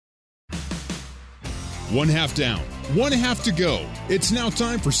One half down, one half to go. It's now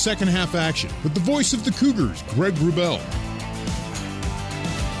time for second half action with the voice of the Cougars, Greg Wrubell.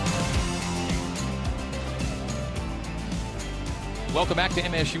 Welcome back to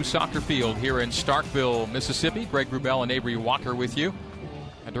MSU Soccer Field here in Starkville, Mississippi. Greg Wrubell and Avery Walker with you.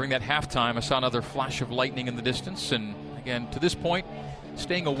 And during that halftime, I saw another flash of lightning in the distance. And again, to this point,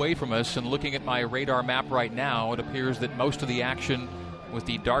 staying away from us and looking at my radar map right now, it appears that most of the action with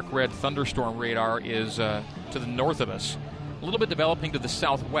the dark red thunderstorm radar is to the north of us. A little bit developing to the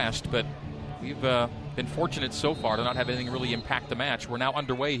southwest, but we've been fortunate so far to not have anything really impact the match. We're now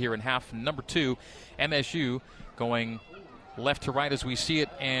underway here in half number 2. MSU going left to right as we see it,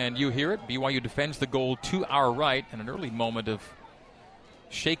 and you hear it. BYU defends the goal to our right, and an early moment of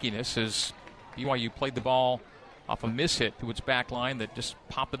shakiness as BYU played the ball off a mishit to its back line that just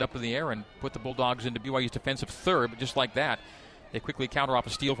popped it up in the air and put the Bulldogs into BYU's defensive third, but just like that, they quickly counter off a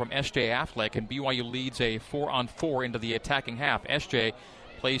steal from S.J. Affleck, and BYU leads a 4-on-4 into the attacking half. S.J.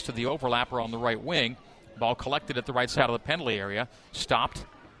 plays to the overlapper on the right wing. Ball collected at the right side of the penalty area. Stopped.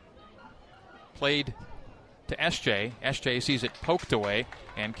 Played to S.J. S.J. sees it poked away,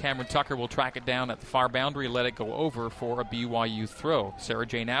 and Cameron Tucker will track it down at the far boundary, let it go over for a BYU throw. Sarah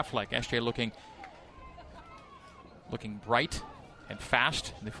Jane Affleck. S.J. looking bright and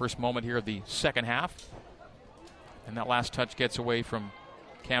fast in the first moment here of the second half. And that last touch gets away from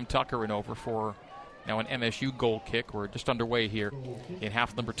Cam Tucker and over for now an MSU goal kick. We're just underway here in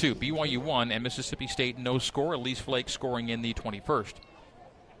half number 2. BYU 1 and Mississippi State no score. Elise Flake scoring in the 21st.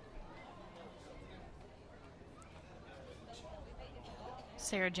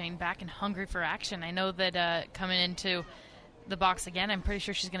 Sarah Jane back and hungry for action. I know that coming into the box again, I'm pretty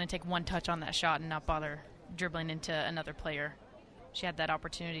sure she's going to take one touch on that shot and not bother dribbling into another player. She had that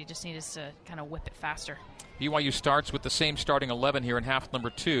opportunity, just needed to kind of whip it faster. BYU starts with the same starting 11 here in half number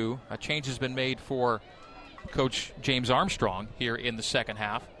 2. A change has been made for Coach James Armstrong here in the second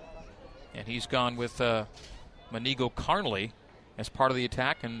half. And he's gone with Manigo Carnley as part of the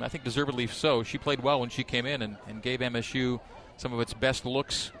attack, and I think deservedly so. She played well when she came in and gave MSU some of its best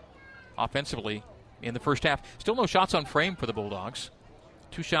looks offensively in the first half. Still no shots on frame for the Bulldogs.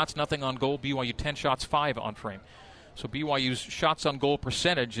 2 shots, nothing on goal. BYU 10 shots, 5 on frame. So BYU's shots on goal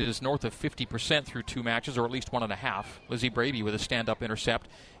percentage is north of 50% through 2 matches, or at least 1.5. Lizzie Braby with a stand-up intercept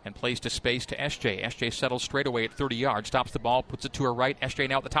and plays to space to SJ. SJ settles straight away at 30 yards, stops the ball, puts it to her right. SJ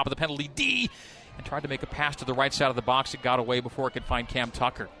now at the top of the penalty D, and tried to make a pass to the right side of the box. It got away before it could find Cam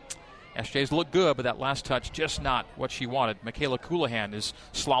Tucker. SJ's looked good, but that last touch just not what she wanted. Michaela Coulihan is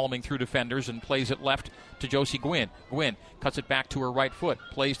slaloming through defenders and plays it left to Josie Gwynn. Gwynn cuts it back to her right foot,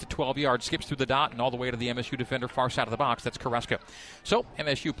 plays to 12 yards, skips through the dot, and all the way to the MSU defender far side of the box. That's Carrasco. So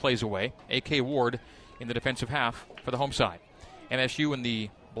MSU plays away. A.K. Ward in the defensive half for the home side. MSU in the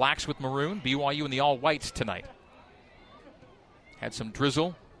blacks with maroon, BYU in the all-whites tonight. Had some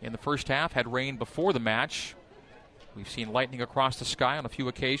drizzle in the first half, had rain before the match. We've seen lightning across the sky on a few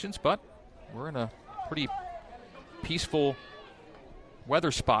occasions, but we're in a pretty peaceful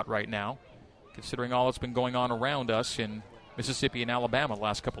weather spot right now, considering all that's been going on around us in Mississippi and Alabama the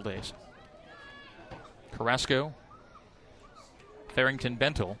last couple days. Carrasco, Farrington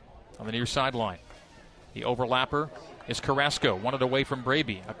Bentel on the near sideline. The overlapper is Carrasco, wanted away from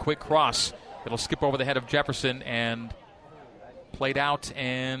Braby. A quick cross. It'll skip over the head of Jefferson and played out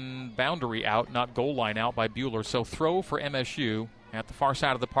and boundary out, not goal line out by Bueller. So throw for MSU at the far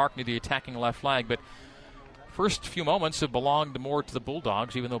side of the park near the attacking left flag. But first few moments have belonged more to the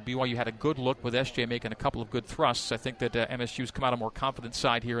Bulldogs, even though BYU had a good look with SJ making a couple of good thrusts. I think that MSU's come out a more confident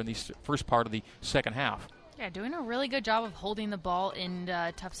side here in the first part of the second half. Yeah, doing a really good job of holding the ball in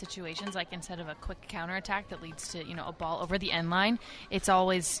tough situations, like instead of a quick counterattack that leads to, a ball over the end line. It's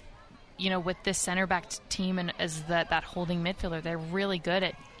always, with this center back team and as that holding midfielder, they're really good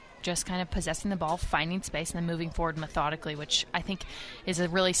at just kind of possessing the ball, finding space, and then moving forward methodically, which I think is a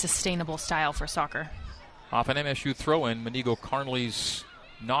really sustainable style for soccer. Off an MSU throw-in, Manigo Carnley's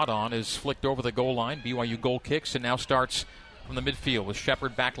nod on is flicked over the goal line. BYU goal kicks and now starts from the midfield with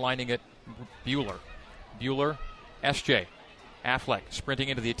Shepard backlining at Bueller. Bueller, SJ. Affleck sprinting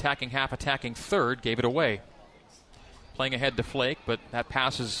into the attacking half, attacking third, gave it away. Playing ahead to Flake, but that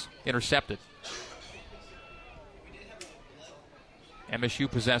pass is intercepted. MSU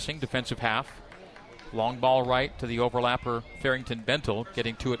possessing defensive half. Long ball right to the overlapper Farrington Bentel.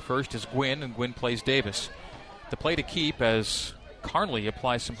 Getting to it first is Gwynn, and Gwynn plays Davis. The play to keep as Carnley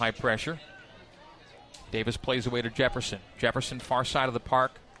applies some high pressure. Davis plays away to Jefferson. Jefferson far side of the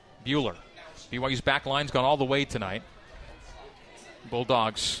park. Bueller. BYU's back line's gone all the way tonight.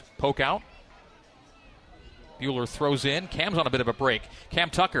 Bulldogs poke out. Bueller throws in. Cam's on a bit of a break. Cam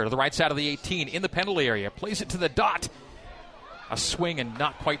Tucker to the right side of the 18 in the penalty area. Plays it to the dot. A swing and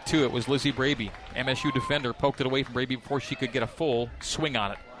not quite to it was Lizzie Braby. MSU defender poked it away from Braby before she could get a full swing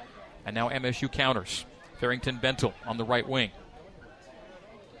on it. And now MSU counters. Farrington Bentel on the right wing.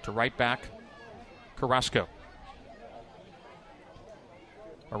 To right back, Carrasco.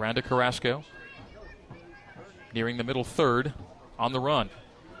 Miranda Carrasco. Nearing the middle third on the run.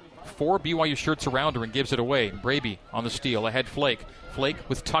 4 BYU shirts around her and gives it away. Braby on the steal. Ahead Flake. Flake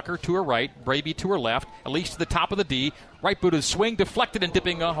with Tucker to her right. Braby to her left. Elise to the top of the D. Right-booted swing. Deflected and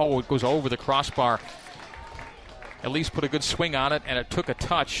dipping. Oh, it goes over the crossbar. Elise put a good swing on it, and it took a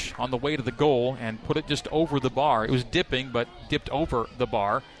touch on the way to the goal and put it just over the bar. It was dipping, but dipped over the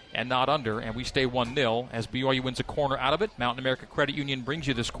bar and not under, and we stay 1-0 as BYU wins a corner out of it. Mountain America Credit Union brings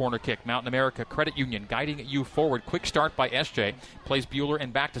you this corner kick. Mountain America Credit Union guiding you forward. Quick start by SJ. Plays Bueller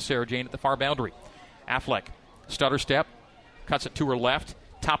and back to Sarah Jane at the far boundary. Affleck, stutter step, cuts it to her left,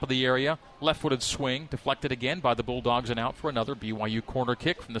 top of the area, left-footed swing, deflected again by the Bulldogs and out for another BYU corner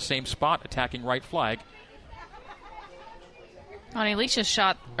kick from the same spot, attacking right flag. On Elise's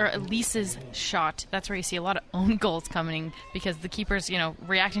shot, that's where you see a lot of own goals coming because the keeper's,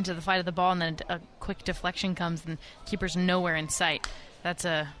 reacting to the flight of the ball and then a quick deflection comes and the keeper's nowhere in sight. That's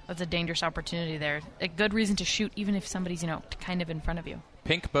a dangerous opportunity there. A good reason to shoot even if somebody's, kind of in front of you.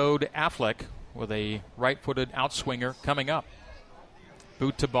 Pink-bowed Affleck with a right-footed outswinger coming up.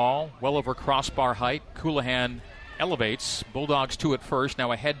 Boot to ball, well over crossbar height. Coulihan elevates. Bulldogs to it first.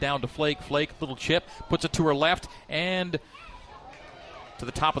 Now a head down to Flake. Flake, little chip, puts it to her left, and to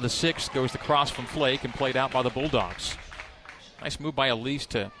the top of the 6 goes the cross from Flake and played out by the Bulldogs. Nice move by Elise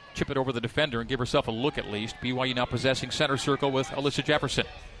to chip it over the defender and give herself a look at least. BYU now possessing center circle with Alyssa Jefferson.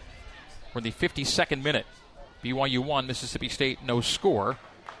 We're in the 52nd minute. BYU 1, Mississippi State no score.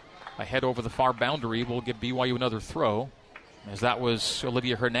 A head over the far boundary will give BYU another throw, as that was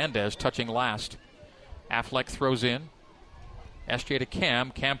Olivia Hernandez touching last. Affleck throws in. SJ to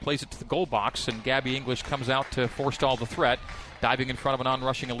Cam. Cam plays it to the goal box, and Gabby English comes out to forestall the threat, diving in front of an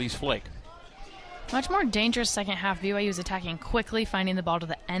on-rushing Elise Flake. Much more dangerous second half. BYU is attacking quickly, finding the ball to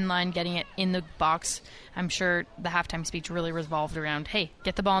the end line, getting it in the box. I'm sure the halftime speech really revolved around, hey,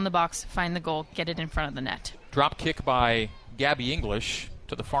 get the ball in the box, find the goal, get it in front of the net. Drop kick by Gabby English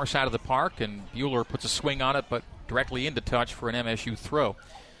to the far side of the park, and Bueller puts a swing on it, but directly into touch for an MSU throw.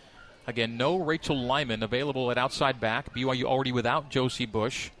 Again, no Rachel Lyman available at outside back. BYU already without Josie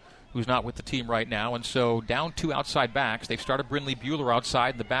Bush, who's not with the team right now. And so down 2 outside backs. They've started Brynlee Bueller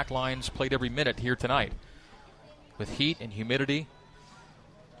outside, and the back line's played every minute here tonight. With heat and humidity,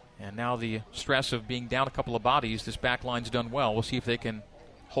 and now the stress of being down a couple of bodies, this back line's done well. We'll see if they can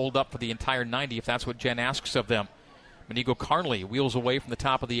hold up for the entire 90, if that's what Jen asks of them. Manigo Carnley wheels away from the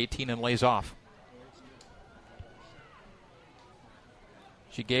top of the 18 and lays off.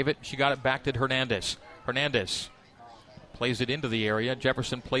 She got it back to Hernandez. Hernandez plays it into the area.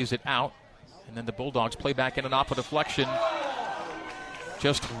 Jefferson plays it out. And then the Bulldogs play back in and off a deflection.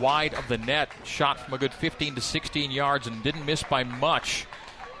 Just wide of the net. Shot from a good 15 to 16 yards and didn't miss by much.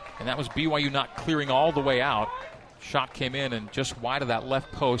 And that was BYU not clearing all the way out. Shot came in and just wide of that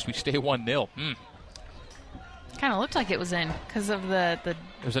left post. We stay 1-0. Kind of looked like it was in because of the...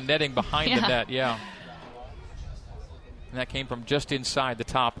 There's a netting behind the net, yeah. And that came from just inside the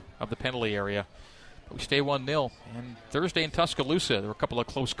top of the penalty area. But we stay 1-0. And Thursday in Tuscaloosa, there were a couple of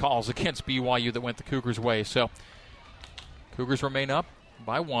close calls against BYU that went the Cougars' way. So Cougars remain up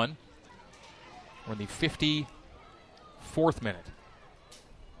by 1. We're in the 54th minute.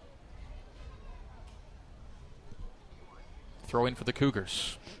 Throw in for the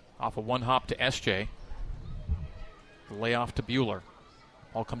Cougars. Off a one hop to SJ. Layoff to Bueller.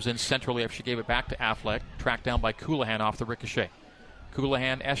 Ball comes in centrally after she gave it back to Affleck. Tracked down by Coulihan off the ricochet.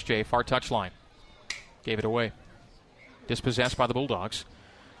 Coulihan, SJ, far touchline. Gave it away. Dispossessed by the Bulldogs.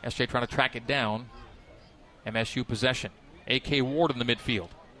 SJ trying to track it down. MSU possession. A.K. Ward in the midfield.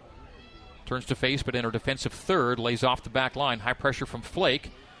 Turns to face, but in her defensive third. Lays off the back line. High pressure from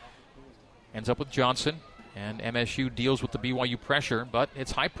Flake. Ends up with Johnson. And MSU deals with the BYU pressure. But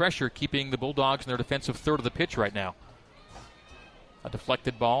it's high pressure keeping the Bulldogs in their defensive third of the pitch right now. A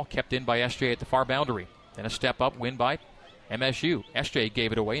deflected ball kept in by SJ at the far boundary. Then a step up win by MSU. SJ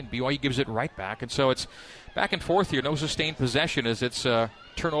gave it away, and BYU gives it right back. And so it's back and forth here. No sustained possession as it's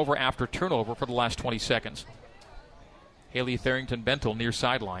turnover after turnover for the last 20 seconds. Haley Farrington Bentel near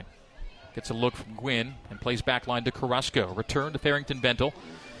sideline. Gets a look from Gwynn and plays back line to Carrasco. Return to Farrington Bentel.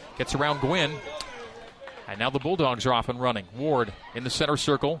 Gets around Gwynn. And now the Bulldogs are off and running. Ward in the center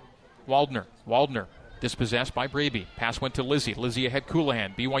circle. Waldner dispossessed by Braby. Pass went to Lizzie. Lizzie ahead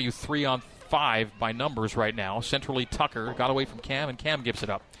Coulihan. BYU 3 on 5 by numbers right now. Centrally, Tucker got away from Cam, and Cam gives it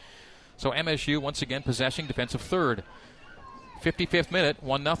up. So MSU once again possessing defensive third. 55th minute,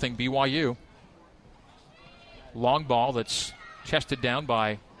 1-0 BYU. Long ball that's chested down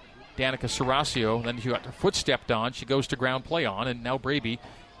by Danica Serasio. Then she got her foot stepped on. She goes to ground play on, and now Braby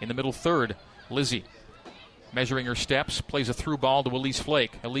in the middle third. Lizzie measuring her steps, plays a through ball to Elise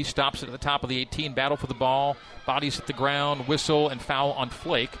Flake. Elise stops it at the top of the 18, battle for the ball, bodies hit the ground, whistle, and foul on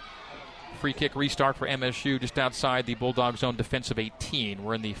Flake. Free kick restart for MSU just outside the Bulldogs' own defensive 18.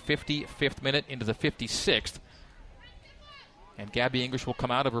 We're in the 55th minute into the 56th. And Gabby English will come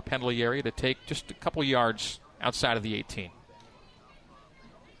out of her penalty area to take just a couple yards outside of the 18.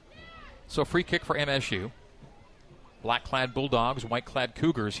 So free kick for MSU. Black-clad Bulldogs, white-clad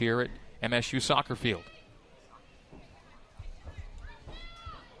Cougars here at MSU Soccer Field.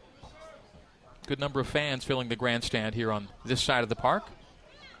 Good number of fans filling the grandstand here on this side of the park.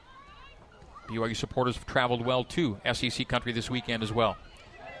 BYU supporters have traveled well to SEC country this weekend as well.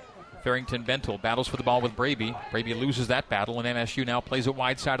 Farrington Bentel battles for the ball with Braby. Braby loses that battle, and MSU now plays it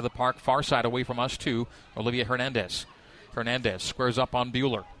wide side of the park, far side away from us too. Olivia Hernandez. Hernandez squares up on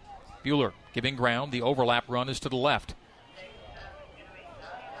Bueller. Bueller giving ground. The overlap run is to the left.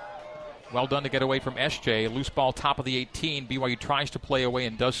 Well done to get away from SJ. Loose ball top of the 18. BYU tries to play away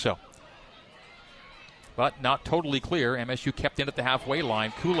and does so. But not totally clear. MSU kept in at the halfway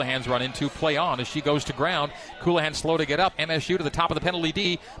line. Coulihan's run into play on as she goes to ground. Coulihan slow to get up. MSU to the top of the penalty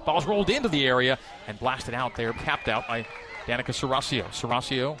D. Ball's rolled into the area and blasted out there, capped out by Danica Serasio.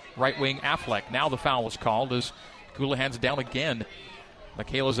 Serasio, right wing Affleck. Now the foul is called as Coulihan's down again.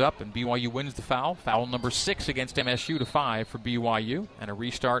 Michaela's up and BYU wins the foul. Foul number 6 against MSU to 5 for BYU. And a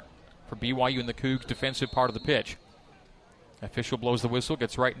restart for BYU in the Cougs' defensive part of the pitch. Official blows the whistle,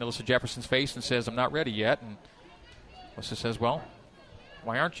 gets right in Alyssa Jefferson's face and says, "I'm not ready yet." And Alyssa says, "Well,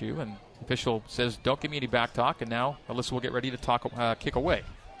 why aren't you?" And the official says, "Don't give me any back talk." And now Alyssa will get ready to kick away.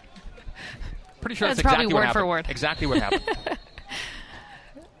 Pretty sure that's exactly what happened. Word. Exactly what happened.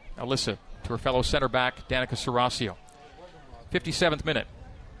 Alyssa to her fellow center back, Danica Serasio. 57th minute.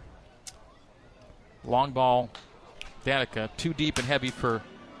 Long ball, Danica, too deep and heavy for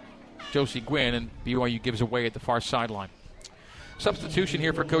Josie Gwynn, and BYU gives away at the far sideline. Substitution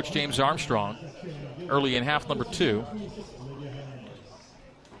here for Coach James Armstrong early in half number 2.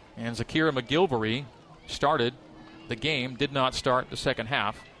 And Zakira McGilvery started the game, did not start the second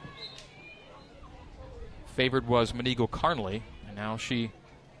half. Favored was Manigo Carnley, and now she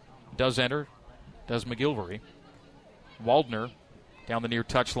does enter, does McGilvery. Waldner down the near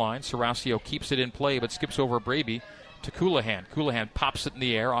touchline. Serasio keeps it in play but skips over Braby to Coulihan. Coulihan pops it in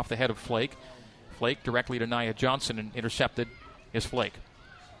the air off the head of Flake. Flake directly to Nia Johnson, and intercepted is Flake.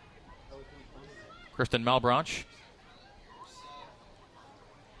 Kristen Malbranche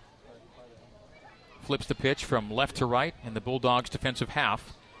flips the pitch from left to right in the Bulldogs' defensive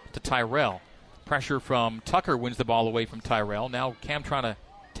half to Tyrell. Pressure from Tucker wins the ball away from Tyrell. Now Cam trying to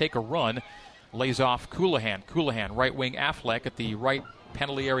take a run. Lays off Coulihan. Coulihan, right wing Affleck at the right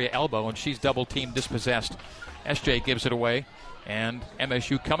penalty area elbow, and she's double-teamed, dispossessed. SJ gives it away, and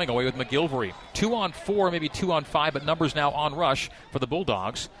MSU coming away with McGilvery. 2-on-4, maybe 2-on-5, but numbers now on rush for the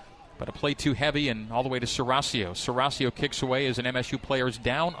Bulldogs. But a play too heavy, and all the way to Serasio. Serasio kicks away as an MSU player is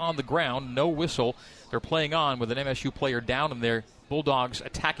down on the ground. No whistle. They're playing on with an MSU player down in their Bulldogs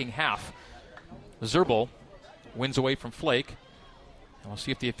attacking half. Zerbal wins away from Flake. And we'll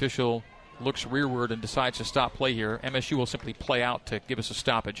see if the official looks rearward and decides to stop play here. MSU will simply play out to give us a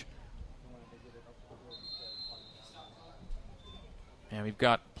stoppage. And we've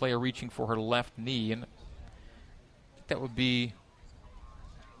got player reaching for her left knee, and that would be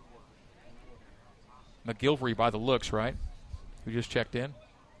McGilvery by the looks, right? Who just checked in?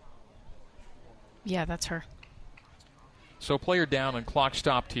 Yeah, that's her. So player down and clock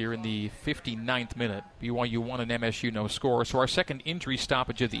stopped here in the 59th minute. BYU 1 and MSU no score. So our second injury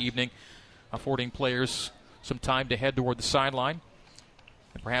stoppage of the evening, affording players some time to head toward the sideline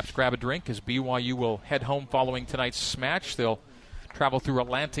and perhaps grab a drink as BYU will head home following tonight's match. They'll travel through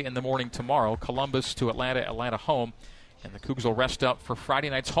Atlanta in the morning tomorrow, Columbus to Atlanta, Atlanta home, and the Cougs will rest up for Friday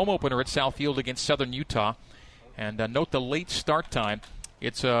night's home opener at Southfield against Southern Utah. And note the late start time.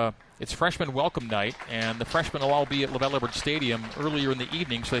 It's freshman welcome night, and the freshmen will all be at LaVell Edwards Stadium earlier in the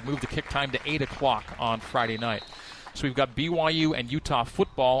evening, so they've moved the kick time to 8 o'clock on Friday night. So we've got BYU and Utah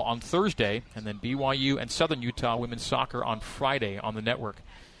football on Thursday, and then BYU and Southern Utah women's soccer on Friday on the network.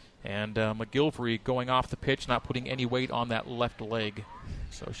 And McGilvery going off the pitch, not putting any weight on that left leg.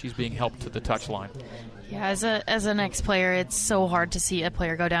 So she's being helped to the touchline. Yeah, as an ex-player, it's so hard to see a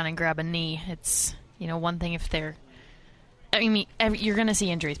player go down and grab a knee. It's, one thing if they're I mean, you're going to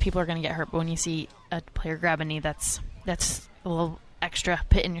see injuries. People are going to get hurt. But when you see a player grab a knee, that's a little extra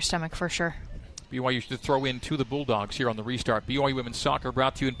pit in your stomach for sure. BYU should throw in to the Bulldogs here on the restart. BYU Women's Soccer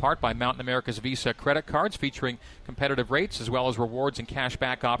brought to you in part by Mountain America's Visa credit cards featuring competitive rates as well as rewards and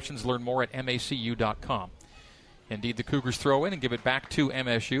cashback options. Learn more at macu.com. Indeed, the Cougars throw in and give it back to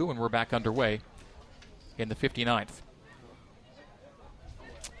MSU, and we're back underway in the 59th.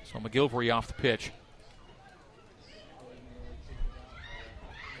 So McGilvery off the pitch.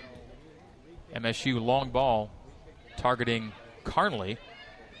 MSU long ball targeting Carnley.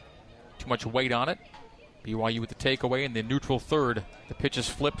 Too much weight on it. BYU with the takeaway in the neutral third. The pitch is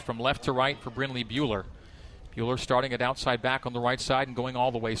flipped from left to right for Brinley Bueller. Bueller starting at outside back on the right side and going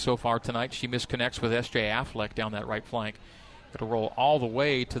all the way so far tonight. She misconnects with S.J. Affleck down that right flank. It'll roll all the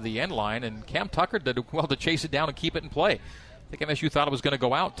way to the end line, and Cam Tucker did well to chase it down and keep it in play. I think MSU thought it was going to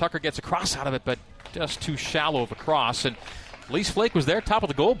go out. Tucker gets a cross out of it, but just too shallow of a cross. And Elise Flake was there, top of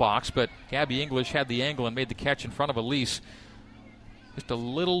the goal box, but Gabby English had the angle and made the catch in front of Elise. Just a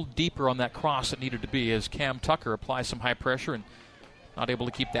little deeper on that cross it needed to be as Cam Tucker applies some high pressure and not able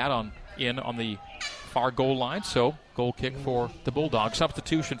to keep that on the far goal line. So goal kick for the Bulldogs.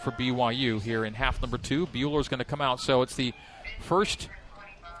 Substitution for BYU here in half number 2. Bueller's going to come out. So it's the first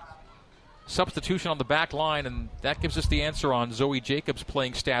substitution on the back line, and that gives us the answer on Zoe Jacobs'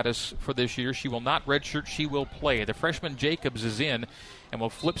 playing status for this year. She will not redshirt. She will play. The freshman Jacobs is in and will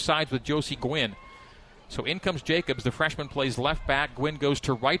flip sides with Josie Gwynn. So in comes Jacobs. The freshman plays left back. Gwynn goes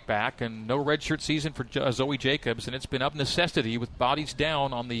to right back, and no redshirt season for Zoe Jacobs, and it's been of necessity with bodies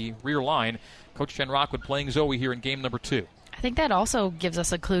down on the rear line. Coach Jen Rockwood playing Zoe here in game number 2. I think that also gives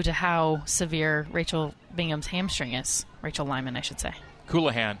us a clue to how severe Rachel Bingham's hamstring is. Rachel Lyman, I should say.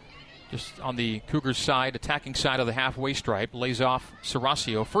 Coulihan, just on the Cougars' side, attacking side of the halfway stripe, lays off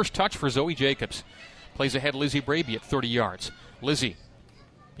Serasio. First touch for Zoe Jacobs. Plays ahead Lizzie Braby at 30 yards. Lizzie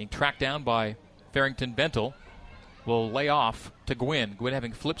being tracked down by Farrington Bentel will lay off to Gwynn. Gwynn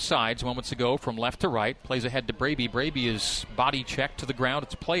having flipped sides moments ago from left to right. Plays ahead to Braby. Braby is body checked to the ground.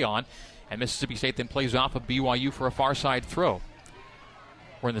 It's a play on. And Mississippi State then plays off of BYU for a far side throw.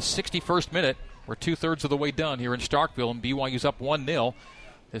 We're in the 61st minute. We're 2/3 of the way done here in Starkville, and BYU's up 1-0.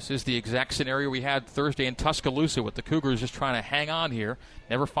 This is the exact scenario we had Thursday in Tuscaloosa with the Cougars just trying to hang on here.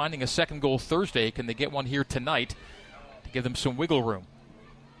 Never finding a second goal Thursday. Can they get one here tonight to give them some wiggle room?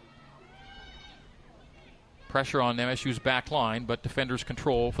 Pressure on MSU's back line, but defenders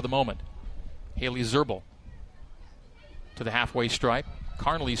control for the moment. Haley Zerbel to the halfway stripe.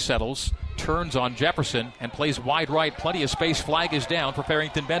 Carnley settles, turns on Jefferson, and plays wide right. Plenty of space. Flag is down for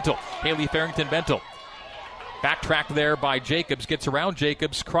Farrington Bentel. Haley Farrington Bentel. Backtracked there by Jacobs. Gets around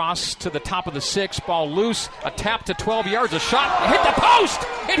Jacobs. Cross to the top of the 6. Ball loose. A tap to 12 yards. A shot. It hit the post!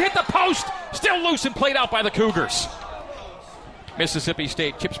 It hit the post! Still loose and played out by the Cougars. Mississippi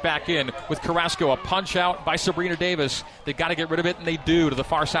State chips back in with Carrasco. A punch out by Sabrina Davis. They've got to get rid of it, and they do to the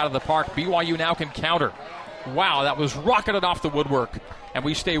far side of the park. BYU now can counter. Wow, that was rocketed off the woodwork, and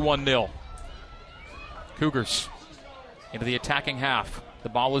we stay 1-0. Cougars into the attacking half. The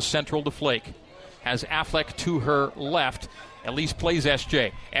ball is central to Flake. Has Affleck to her left. At least plays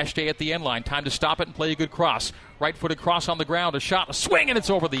SJ. SJ at the end line. Time to stop it and play a good cross. Right-footed cross on the ground. A shot, a swing, and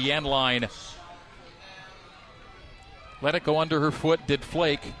it's over the end line. Let it go under her foot, did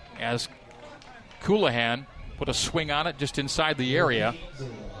Flake, as Coulihan put a swing on it just inside the area.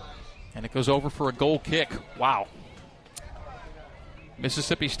 And it goes over for a goal kick. Wow.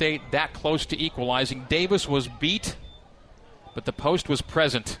 Mississippi State that close to equalizing. Davis was beat, but the post was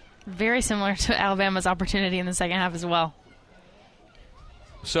present. Very similar to Alabama's opportunity in the second half as well.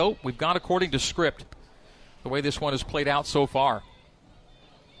 So we've gone according to script, the way this one has played out so far.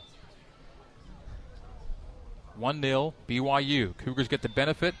 1-0 BYU. Cougars get the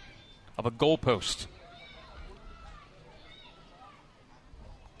benefit of a goalpost.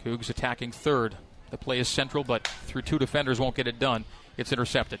 Cougs attacking third. The play is central, but through 2 defenders won't get it done. It's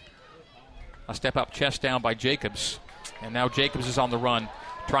intercepted. A step up, chest down by Jacobs. And now Jacobs is on the run,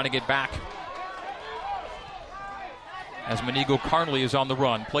 trying to get back. As Manigo Carnley is on the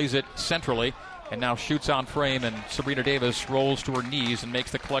run. Plays it centrally, and now shoots on frame, and Sabrina Davis rolls to her knees and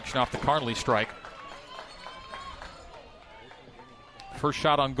makes the collection off the Carnley strike. First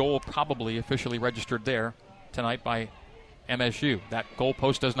shot on goal probably officially registered there tonight by MSU. That goal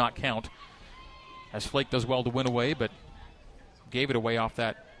post does not count, as Flake does well to win away, but gave it away off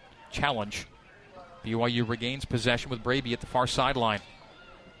that challenge. BYU regains possession with Braby at the far sideline.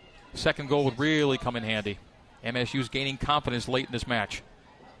 Second goal would really come in handy. MSU's gaining confidence late in this match.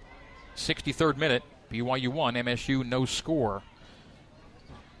 63rd minute, BYU 1, MSU no score.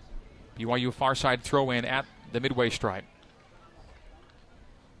 BYU far side throw in at the midway stripe.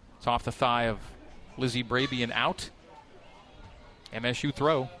 It's off the thigh of Lizzie Braby and out. MSU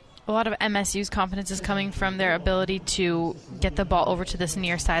throw. A lot of MSU's confidence is coming from their ability to get the ball over to this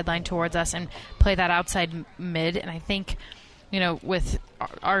near sideline towards us and play that outside mid. And I think, with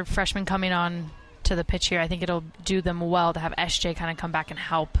our freshmen coming on to the pitch here, I think it'll do them well to have SJ kind of come back and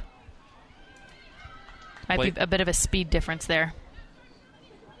help. Might be a bit of a speed difference there.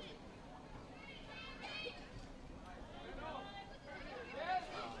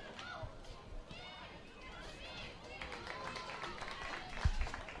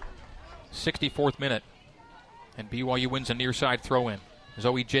 '64th minute, and BYU wins a near side throw-in.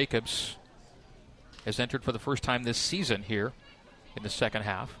 Zoe Jacobs has entered for the first time this season here in the second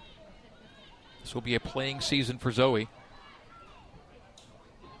half. This will be a playing season for Zoe.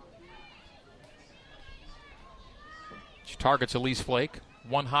 She targets Elise Flake.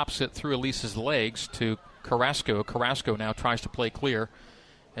 One hops it through Elise's legs to Carrasco. Carrasco now tries to play clear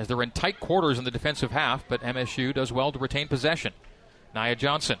as they're in tight quarters in the defensive half, but MSU does well to retain possession. Nia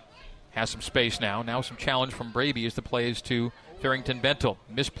Johnson has some space now. Now some challenge from Braby as the play is to Farrington Bentel.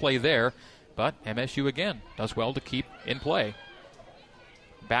 Misplay there, but MSU again does well to keep in play.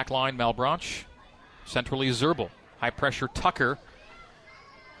 Backline Malbranche. Centrally Zerbal. High pressure Tucker.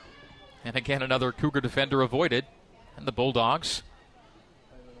 And again another Cougar defender avoided. And the Bulldogs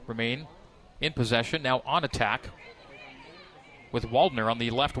remain in possession. Now on attack with Waldner on the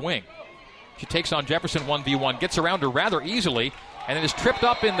left wing. She takes on Jefferson 1v1. Gets around her rather easily. And then is tripped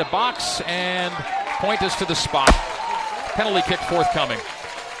up in the box, and point is to the spot. Penalty kick forthcoming.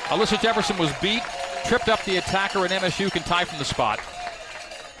 Alyssa Jefferson was beat, tripped up the attacker, and MSU can tie from the spot.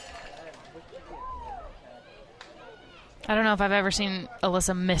 I don't know if I've ever seen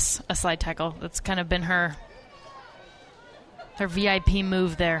Alyssa miss a slide tackle. That's kind of been her VIP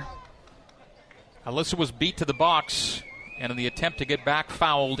move there. Alyssa was beat to the box, and in the attempt to get back,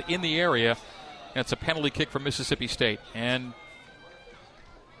 fouled in the area. And it's a penalty kick for Mississippi State. And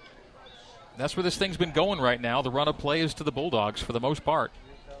that's where this thing's been going right now. The run of play is to the Bulldogs for the most part.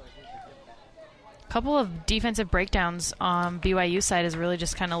 A couple of defensive breakdowns on BYU side has really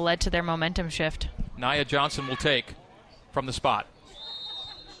just kind of led to their momentum shift. Nia Johnson will take from the spot.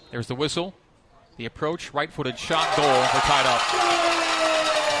 There's the whistle. The approach, right-footed shot, goal. They're tied up.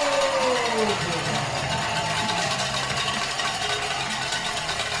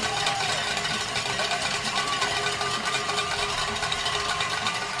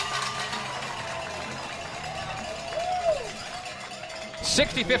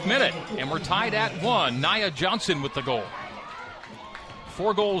 '65th minute, and we're tied at 1. Nia Johnson with the goal.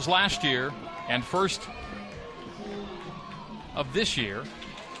 4 goals last year, and first of this year.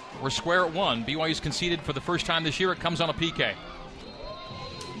 We're square at 1. BYU's conceded for the first time this year. It comes on a PK.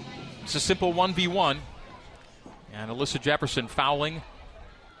 It's a simple 1v1. And Alyssa Jefferson fouling,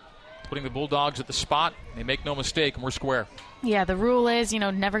 putting the Bulldogs at the spot. They make no mistake, and we're square. Yeah, the rule is,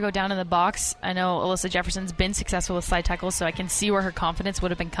 never go down in the box. I know Alyssa Jefferson's been successful with slide tackles, so I can see where her confidence would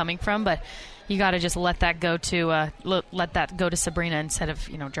have been coming from. But you got to just let that go to Sabrina instead of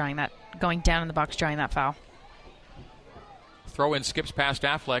going down in the box, drawing that foul. Throw in skips past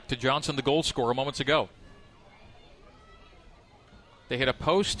Affleck to Johnson, the goal scorer, moments ago. They hit a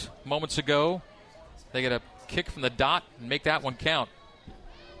post moments ago. They get a kick from the dot and make that one count.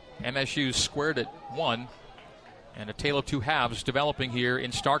 MSU squared at 1. And a tale of two halves developing here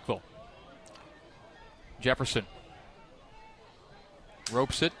in Starkville. Jefferson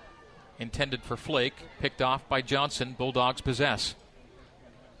ropes it. Intended for Flake. Picked off by Johnson. Bulldogs possess.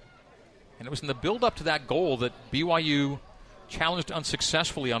 And it was in the build-up to that goal that BYU challenged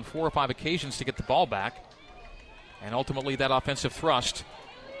unsuccessfully on 4 or 5 occasions to get the ball back. And ultimately that offensive thrust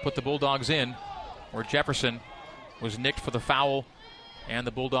put the Bulldogs in, where Jefferson was nicked for the foul, and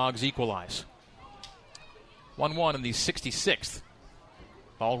the Bulldogs equalize. 1-1 in the 66th.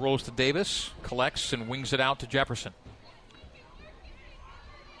 Ball rolls to Davis, collects and wings it out to Jefferson.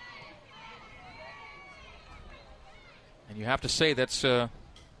 And you have to say that's a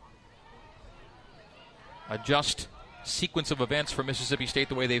just sequence of events for Mississippi State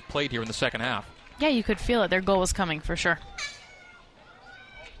the way they've played here in the second half. Yeah, you could feel it. Their goal was coming for sure.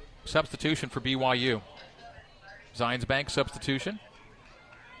 Substitution for BYU. Zions Bank substitution,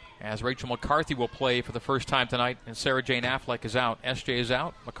 as Rachel McCarthy will play for the first time tonight, and Sarah Jane Affleck is out. SJ is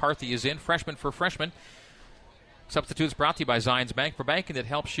out. McCarthy is in. Freshman for freshman. Substitutes brought to you by Zions Bank. For banking that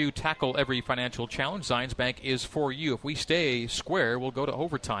helps you tackle every financial challenge, Zions Bank is for you. If we stay square, we'll go to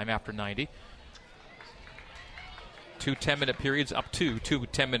overtime after 90. 2 10-minute periods, up to 2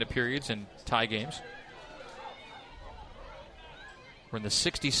 10-minute periods in tie games. We're in the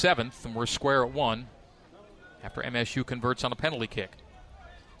 67th, and we're square at 1 after MSU converts on a penalty kick.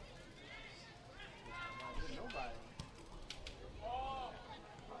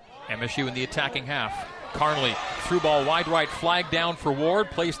 MSU in the attacking half. Carnley, through ball wide right, flag down for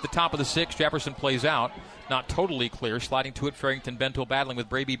Ward, plays at the top of the 6. Jefferson plays out. Not totally clear. Sliding to it, Farrington-Bento battling with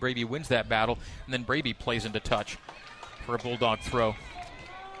Braby. Braby wins that battle, and then Braby plays into touch for a Bulldog throw.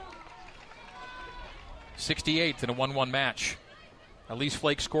 68th in a 1-1 match. Elise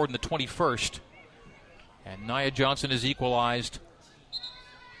Flake scored in the 21st, and Nia Johnson is equalized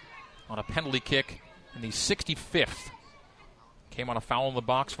on a penalty kick in the 65th. Came on a foul in the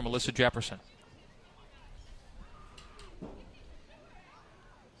box from Alyssa Jefferson.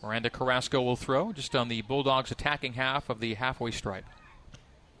 Miranda Carrasco will throw just on the Bulldogs' attacking half of the halfway stripe.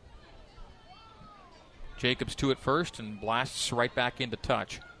 Jacobs to it first and blasts right back into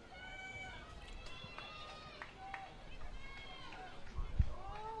touch.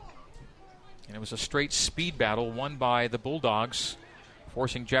 And it was a straight speed battle won by the Bulldogs,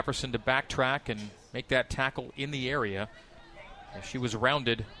 forcing Jefferson to backtrack and make that tackle in the area as she was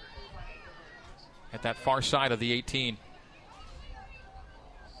rounded at that far side of the 18.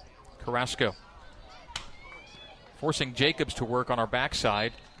 Carrasco forcing Jacobs to work on our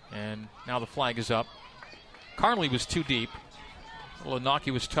backside, and now the flag is up. Carnley was too deep. A little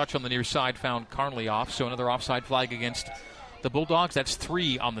innocuous touch on the near side found Carnley off, so another offside flag against the Bulldogs. That's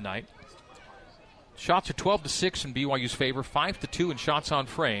 3 on the night. Shots are 12-6 in BYU's favor, 5-2 in shots on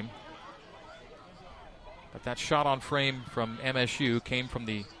frame. But that shot on frame from MSU came from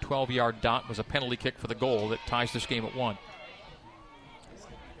the 12-yard dot, was a penalty kick for the goal that ties this game at 1.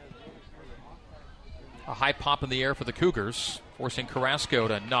 A high pop in the air for the Cougars, forcing Carrasco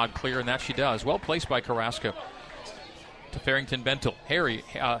to nod clear, and that she does. Well placed by Carrasco to Farrington-Bento.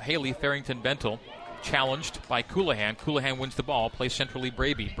 Haley Farrington-Bento challenged by Coulihan. Coulihan wins the ball, plays centrally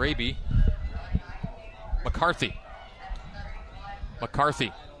Braby. Braby, McCarthy.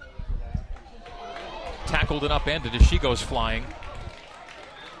 McCarthy tackled and upended as she goes flying.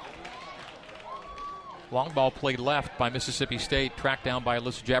 Long ball played left by Mississippi State, tracked down by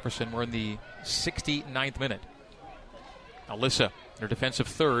Alyssa Jefferson. We're in the 69th minute. Alyssa, their defensive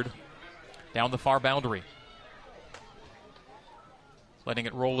third, down the far boundary. Letting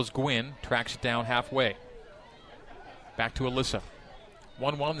it roll as Gwynn tracks it down halfway. Back to Alyssa.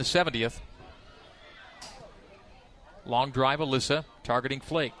 1-1 in the 70th. Long drive, Alyssa, targeting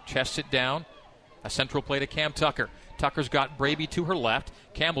Flake. Chests it down. A central play to Cam Tucker. Tucker's got Braby to her left.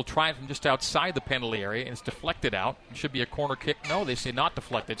 Campbell tried from just outside the penalty area, and it's deflected out. It should be a corner kick. No, they say not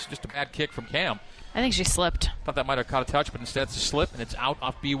deflected. It's just a bad kick from Cam. I think she slipped. Thought that might have caught a touch, but instead it's a slip, and it's out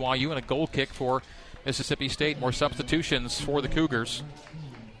off BYU, and a goal kick for Mississippi State. More substitutions for the Cougars.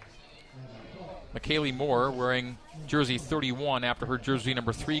 McKaylee Moore wearing jersey 31 after her jersey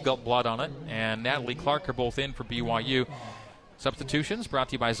number 3 got blood on it, and Natalie Clark are both in for BYU. Substitutions brought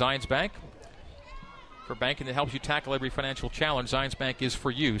to you by Zions Bank. For banking that helps you tackle every financial challenge, Zions Bank is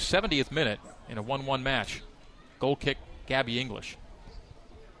for you. 70th minute in a 1-1 match. Goal kick, Gabby English.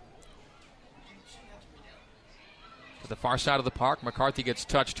 To the far side of the park, McCarthy gets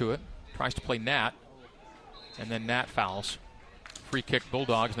touched to it. Tries to play Nat. And then Nat fouls. Free kick,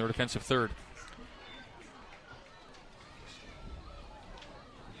 Bulldogs in their defensive third.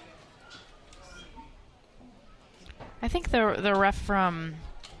 I think the ref from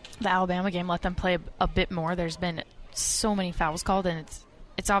the Alabama game let them play a bit more. There's been so many fouls called, and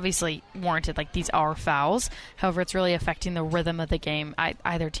it's obviously warranted. Like, these are fouls. However, it's really affecting the rhythm of the game.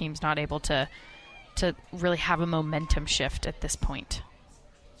 Either team's not able to really have a momentum shift at this point.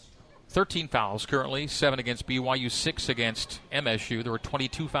 13 fouls currently, 7 against BYU, 6 against MSU. There were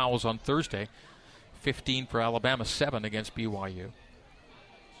 22 fouls on Thursday, 15 for Alabama, 7 against BYU.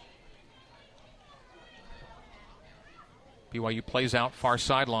 BYU plays out far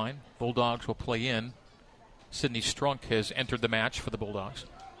sideline. Bulldogs will play in. Sydney Strunk has entered the match for the Bulldogs.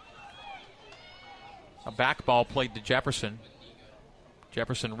 A back ball played to Jefferson.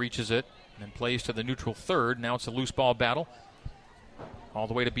 Jefferson reaches it and plays to the neutral third. Now it's a loose ball battle. All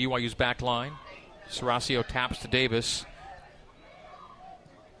the way to BYU's back line. Serasio taps to Davis.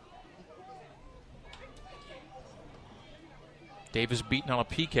 Davis beaten on a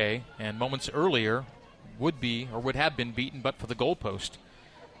PK, and moments earlier would have been beaten but for the goalpost.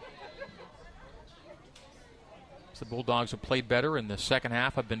 So the Bulldogs have played better in the second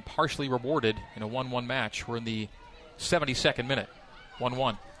half, have been partially rewarded in a 1-1 match. We're in the 72nd minute,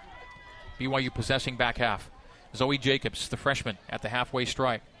 1-1. BYU possessing back half. Zoe Jacobs, the freshman, at the halfway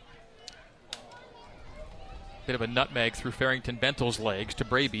stripe. Bit of a nutmeg through Farrington-Bento's legs to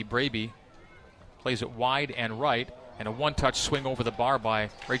Braby. Braby plays it wide and right. And a one-touch swing over the bar by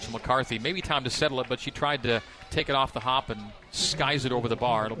Rachel McCarthy. Maybe time to settle it, but she tried to take it off the hop and skies it over the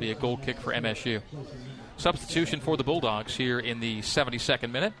bar. It'll be a goal kick for MSU. Substitution for the Bulldogs here in the 72nd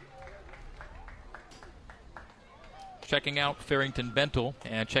minute. Checking out Farrington Bentel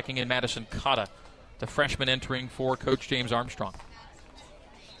and checking in Madison Cotta, the freshman entering for Coach James Armstrong.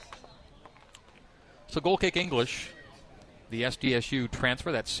 So goal kick English, the SDSU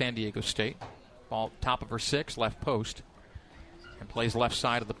transfer, that's San Diego State. Ball top of her 6, left post, and plays left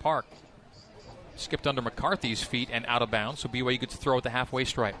side of the park. Skipped under McCarthy's feet and out of bounds, so BYU gets to throw at the halfway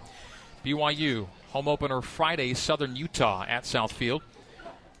stripe. BYU, home opener Friday, Southern Utah at Southfield.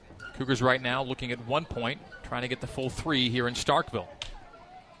 Cougars right now looking at 1 point, trying to get the full 3 here in Starkville.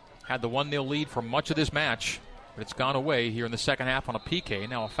 Had the 1-0 lead for much of this match, but it's gone away here in the second half on a PK.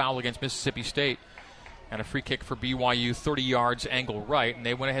 Now a foul against Mississippi State and a free kick for BYU, 30 yards, angle right. And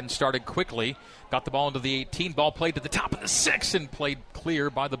they went ahead and started quickly, got the ball into the 18. Ball played to the top of the 6 and played clear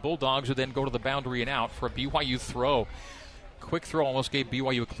by the Bulldogs, who then go to the boundary and out for a BYU throw. Quick throw almost gave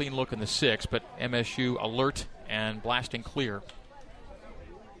BYU a clean look in the 6, but MSU alert and blasting clear.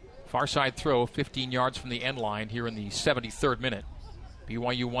 Far side throw, 15 yards from the end line here in the 73rd minute.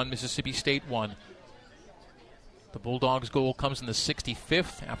 BYU 1, Mississippi State 1. The Bulldogs' goal comes in the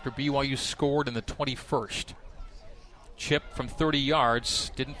 65th after BYU scored in the 21st. Chip from 30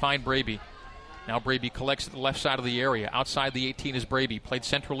 yards, didn't find Braby. Now Braby collects at the left side of the area. Outside the 18 is Braby. Played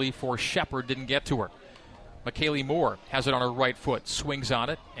centrally for Shepard, didn't get to her. McKaylee Moore has it on her right foot, swings on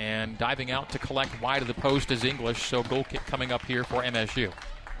it, and diving out to collect wide of the post is English, so goal kick coming up here for MSU.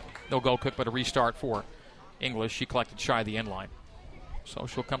 No goal kick, but a restart for English. She collected shy of the end line. So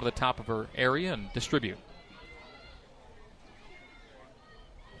she'll come to the top of her area and distribute.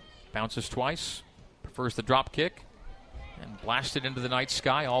 Bounces twice, prefers the drop kick, and blasted into the night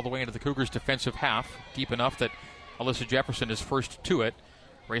sky all the way into the Cougars' defensive half, deep enough that Alyssa Jefferson is first to it,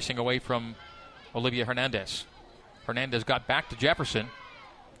 racing away from Olivia Hernandez. Hernandez got back to Jefferson.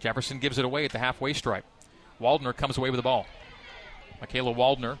 Jefferson gives it away at the halfway stripe. Waldner comes away with the ball. Michaela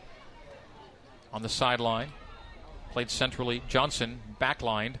Waldner on the sideline. Played centrally. Johnson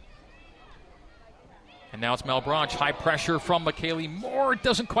backlined. And now it's Mel Branch. High pressure from McKaylee Moore.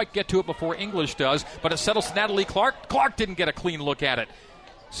 Doesn't quite get to it before English does, but it settles to Natalie Clark. Clark didn't get a clean look at it.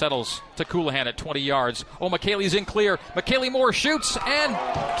 Settles to Coulihan at 20 yards. Oh, McKaylee's in clear. McKaylee Moore shoots and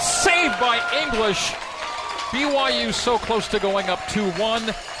saved by English. BYU so close to going up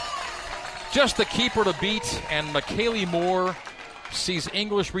 2-1. Just the keeper to beat, and McKaylee Moore sees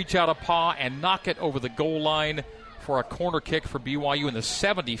English reach out a paw and knock it over the goal line for a corner kick for BYU in the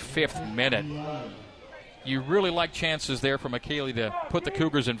 75th minute. You really like chances there for McKaylee to put the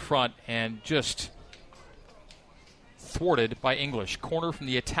Cougars in front, and just thwarted by English. Corner from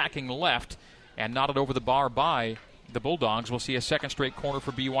the attacking left and knotted over the bar by the Bulldogs. We'll see a second straight corner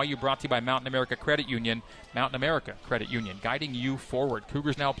for BYU, brought to you by Mountain America Credit Union. Mountain America Credit Union, guiding you forward.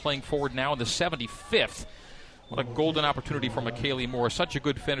 Cougars now playing forward now in the 75th. What a golden opportunity for McKaylee Moore. Such a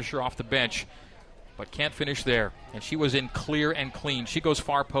good finisher off the bench, but can't finish there. And she was in clear and clean. She goes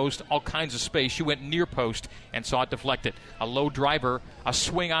far post, all kinds of space. She went near post and saw it deflected. A low driver, a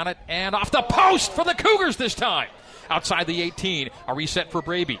swing on it, and off the post for the Cougars this time. Outside the 18, a reset for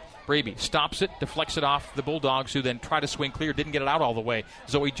Braby. Braby stops it, deflects it off the Bulldogs, who then try to swing clear. Didn't get it out all the way.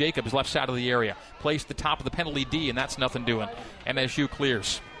 Zoe Jacobs, left side of the area. Placed the top of the penalty D, and that's nothing doing. MSU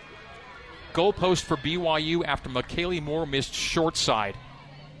clears. Goal post for BYU after McKaylee Moore missed short side.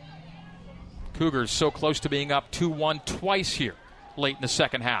 Cougars so close to being up 2-1 twice here late in the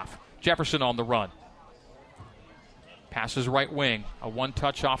second half. Jefferson on the run. Passes right wing. A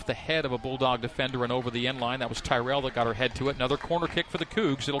one-touch off the head of a Bulldog defender and over the end line. That was Tyrell that got her head to it. Another corner kick for the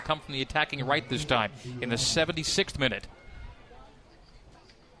Cougs. It'll come from the attacking right this time in the 76th minute.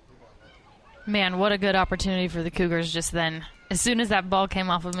 Man, what a good opportunity for the Cougars just then. As soon as that ball came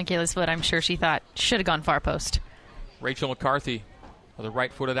off of Michaela's foot, I'm sure she thought, should have gone far post. Rachel McCarthy, the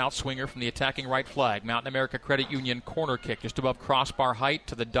right-footed outswinger from the attacking right flag. Mountain America Credit Union corner kick just above crossbar height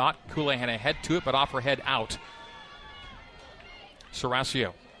to the dot. Coulihan ahead to it, but off her head out.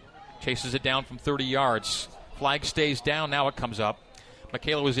 Serasio chases it down from 30 yards. Flag stays down. Now it comes up.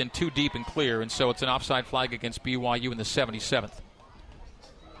 Michaela was in too deep and clear, and so it's an offside flag against BYU in the 77th.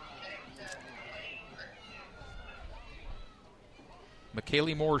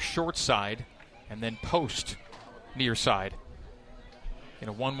 McKaylee Moore short side, and then post near side in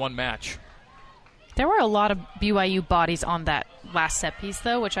a 1-1 match. There were a lot of BYU bodies on that last set piece,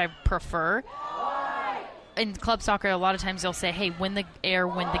 though, which I prefer. In club soccer, a lot of times they'll say, hey, win the air,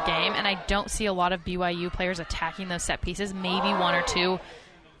 win the game. And I don't see a lot of BYU players attacking those set pieces. Maybe one or two.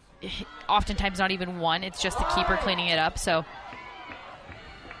 Oftentimes not even one. It's just the keeper cleaning it up. So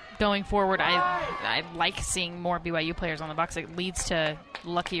going forward, I like seeing more BYU players on the box. It leads to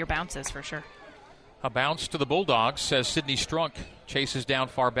luckier bounces for sure. A bounce to the Bulldogs as Sydney Strunk chases down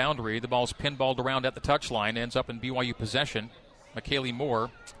far boundary. The ball's pinballed around at the touchline, ends up in BYU possession. McKaylee Moore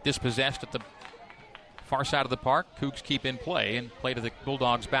dispossessed at the far side of the park. Cougs keep in play and play to the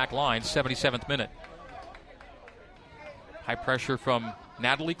Bulldogs' back line, 77th minute. High pressure from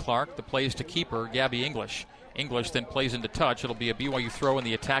Natalie Clark. The play is to keeper Gabby English. English then plays into touch. It'll be a BYU throw in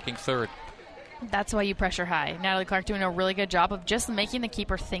the attacking third. That's why you pressure high. Natalie Clark doing a really good job of just making the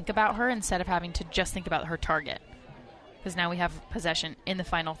keeper think about her instead of having to just think about her target. Because now we have possession in the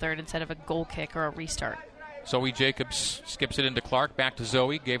final third instead of a goal kick or a restart. Zoe Jacobs skips it into Clark. Back to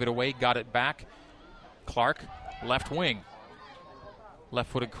Zoe. Gave it away. Got it back. Clark, left wing.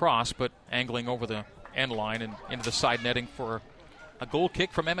 Left-footed cross, but angling over the end line and into the side netting for a goal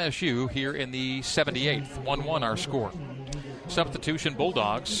kick from MSU here in the 78th. 1-1 our score. Substitution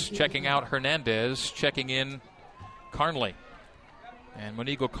Bulldogs checking out Hernandez, checking in Carnley. And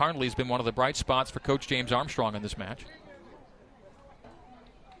Monigo Carnley has been one of the bright spots for Coach James Armstrong in this match.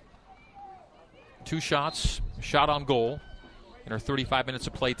 2 shots, shot on goal in her 35 minutes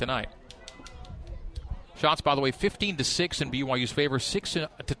of play tonight. Shots, by the way, 15-6 in BYU's favor,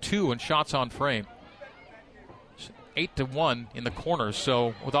 6-2 in shots on frame. 8-1 in the corners.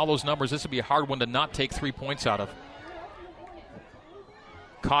 So with all those numbers, this would be a hard one to not take 3 points out of.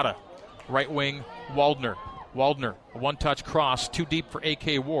 Cotta, right wing, Waldner. Waldner, a one-touch cross, too deep for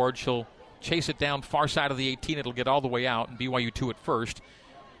A.K. Ward. She'll chase it down far side of the 18. It'll get all the way out, and BYU 2 at first.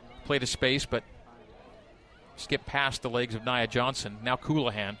 Play to space, but skip past the legs of Nia Johnson. Now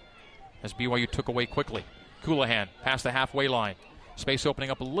Coulihan, as BYU took away quickly. Coulihan past the halfway line. Space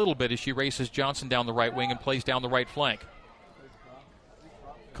opening up a little bit as she races Johnson down the right wing and plays down the right flank.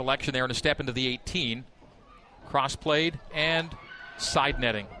 Collection there and a step into the 18. Cross played and side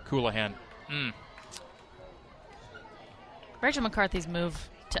netting. Coulihan. Rachel McCarthy's move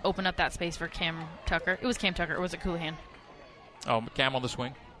to open up that space for Cam Tucker. It was Cam Tucker, or was it Coulihan? Oh, Cam on the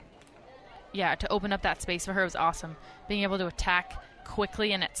swing. Yeah, to open up that space for her was awesome. Being able to attack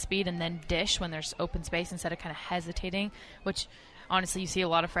quickly and at speed and then dish when there's open space instead of kind of hesitating, which honestly you see a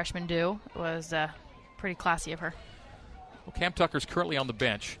lot of freshmen do, was pretty classy of her. Well, Cam Tucker's currently on the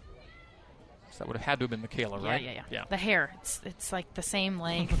bench. So that would have had to have been Michaela, right? Yeah. The hair, it's like the same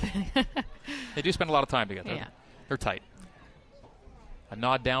length. They do spend a lot of time together. Yeah. They're tight. A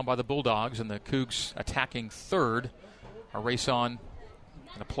nod down by the Bulldogs, and the Cougs attacking third. A race on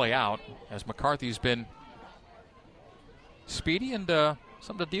and a play out as McCarthy's been speedy and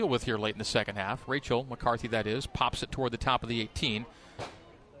something to deal with here late in the second half. Rachel McCarthy, that is, pops it toward the top of the 18.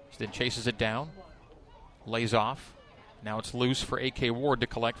 She then chases it down, lays off. Now it's loose for A.K. Ward to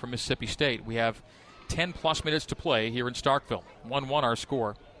collect from Mississippi State. We have 10-plus minutes to play here in Starkville. 1-1 our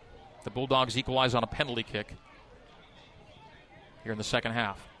score. The Bulldogs equalize on a penalty kick here in the second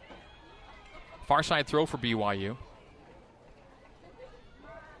half. Far side throw for BYU.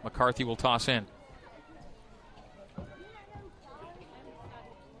 McCarthy will toss in.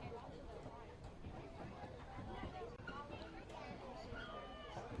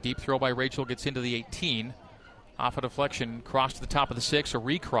 Deep throw by Rachel gets into the 18. Off a deflection, cross to the top of the 6, a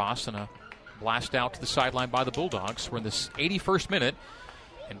recross, and a blast out to the sideline by the Bulldogs. We're in this 81st minute,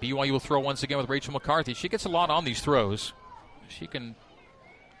 and BYU will throw once again with Rachel McCarthy. She gets a lot on these throws. She can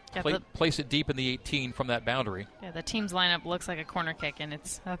place it deep in the 18 from that boundary. Yeah, the team's lineup looks like a corner kick, and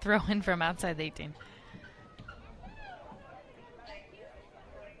it's a throw in from outside the 18.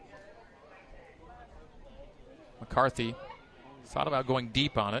 McCarthy thought about going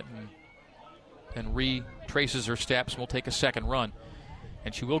deep on it and retraces her steps and will take a second run.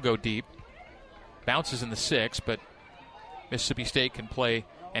 And she will go deep. Bounces in the 6, but Mississippi State can play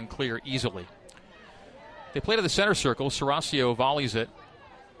and clear easily. They play to the center circle. Serasio volleys it.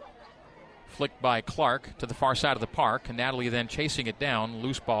 Flicked by Clark to the far side of the park. And Natalie then chasing it down.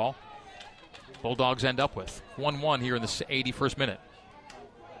 Loose ball. Bulldogs end up with 1-1 here in the 81st minute.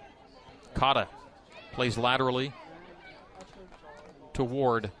 Cotta plays laterally to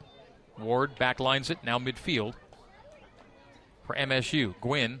Ward. Ward backlines it, now midfield for MSU.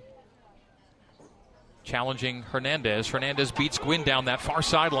 Gwynn challenging Hernandez. Hernandez beats Gwynn down that far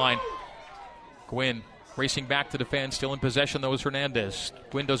sideline. Gwynn racing back to defend, still in possession though is Hernandez.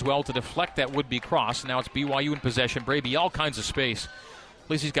 Gwynn does well to deflect that would-be cross. Now it's BYU in possession. Braby, all kinds of space.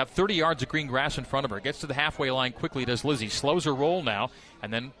 Lizzie's got 30 yards of green grass in front of her. Gets to the halfway line quickly, does Lizzie. Slows her roll now,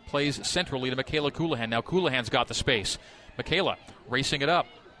 and then plays centrally to Michaela Coulihan. Now Coulihan's got the space. Michaela racing it up.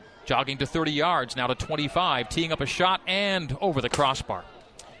 Jogging to 30 yards, now to 25, teeing up a shot and over the crossbar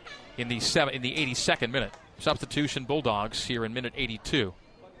in the 82nd minute. Substitution Bulldogs here in minute 82.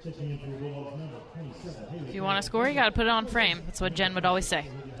 If you want to score, you got to put it on frame. That's what Jen would always say.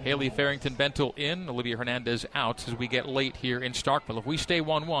 Haley Farrington-Bentel in, Olivia Hernandez out as we get late here in Starkville. If we stay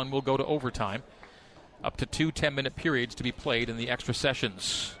 1-1, we'll go to overtime. Up to 2 10-minute periods to be played in the extra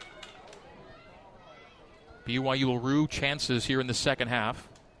sessions. BYU will rue chances here in the second half.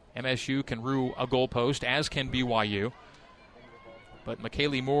 MSU can rue a goalpost, as can BYU. But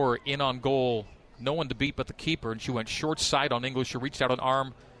McKaylee Moore in on goal. No one to beat but the keeper, and she went short side on English. She reached out an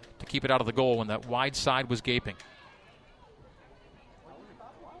arm to keep it out of the goal when that wide side was gaping.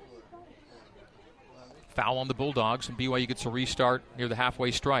 Foul on the Bulldogs, and BYU gets a restart near the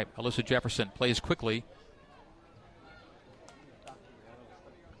halfway stripe. Alyssa Jefferson plays quickly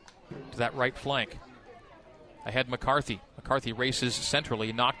to that right flank. Ahead McCarthy. McCarthy races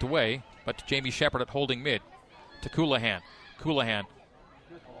centrally, knocked away, but to Jamie Shepard at holding mid. To Coulihan. Coulihan.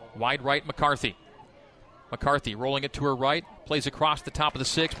 Wide right McCarthy. McCarthy rolling it to her right, plays across the top of the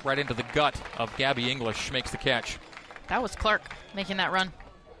six, right into the gut of Gabby English, makes the catch. That was Clark making that run.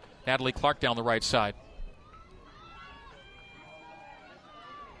 Natalie Clark down the right side.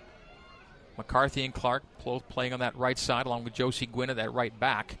 McCarthy and Clark both playing on that right side along with Josie Gwynn at that right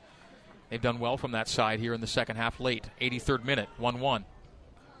back. They've done well from that side here in the second half late. 83rd minute, 1-1.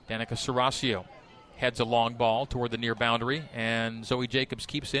 Danica Saracio heads a long ball toward the near boundary, and Zoe Jacobs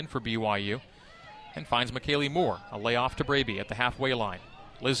keeps in for BYU and finds McKaylee Moore. A layoff to Braby at the halfway line.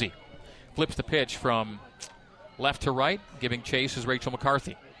 Lizzie flips the pitch from left to right, giving chase is Rachel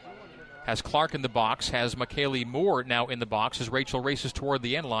McCarthy. Has Clark in the box, has McKaylee Moore now in the box as Rachel races toward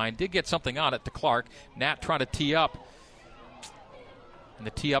the end line. Did get something on it to Clark. Nat trying to tee up. And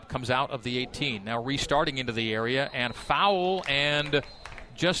the tee up comes out of the 18. Now restarting into the area, and foul, and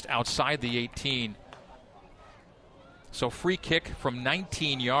just outside the 18. So free kick from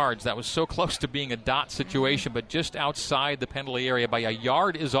 19 yards. That was so close to being a dot situation, but just outside the penalty area by a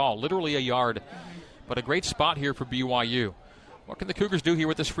yard is all. Literally a yard. But a great spot here for BYU. What can the Cougars do here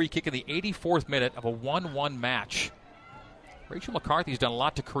with this free kick in the 84th minute of a 1-1 match? Rachel McCarthy's done a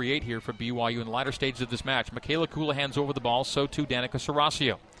lot to create here for BYU in the latter stages of this match. Michaela Coulihan's over the ball, so too Danica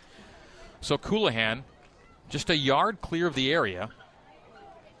Saracio. So Coulihan just a yard clear of the area,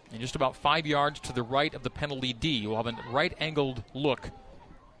 and just about 5 yards to the right of the penalty D. You'll have a right-angled look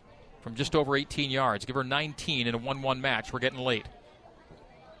from just over 18 yards. Give her 19 in a 1-1 match. We're getting late.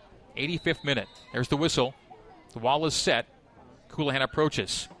 85th minute. There's the whistle. The wall is set. Coulihan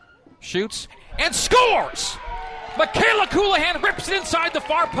approaches, shoots, and scores! Michaela Coulihan rips it inside the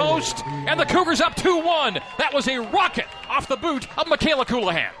far post, and the Cougars up 2-1. That was a rocket off the boot of Michaela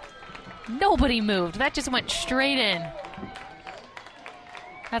Coulihan. Nobody moved. That just went straight in.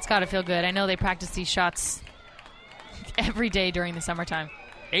 That's got to feel good. I know they practice these shots every day during the summertime.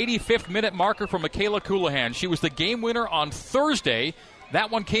 85th minute marker for Michaela Coulihan. She was the game winner on Thursday. That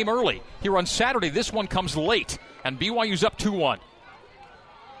one came early. Here on Saturday, this one comes late, and BYU's up 2-1.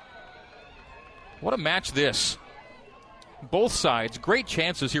 What a match this. Both sides, great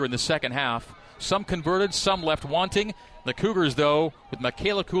chances here in the second half. Some converted, some left wanting. The Cougars, though, with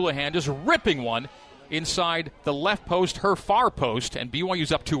Michaela Coulihan just ripping one inside the left post, her far post, and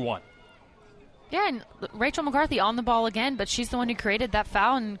BYU's up 2-1. Yeah, and Rachel McCarthy on the ball again, but she's the one who created that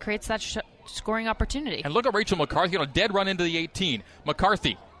foul and creates that scoring opportunity. And look at Rachel McCarthy on a dead run into the 18.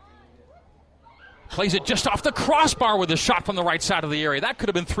 McCarthy plays it just off the crossbar with a shot from the right side of the area. That could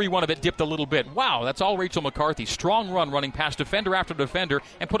have been 3-1 if it dipped a little bit. Wow, that's all Rachel McCarthy. Strong run running past defender after defender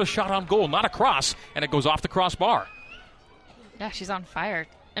and put a shot on goal, not a cross, and it goes off the crossbar. Yeah, she's on fire.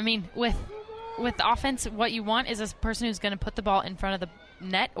 I mean, with offense, what you want is a person who's going to put the ball in front of the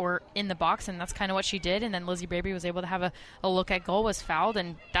net or in the box, and that's kind of what she did. And then Lizzie Braby was able to have a look at goal, was fouled,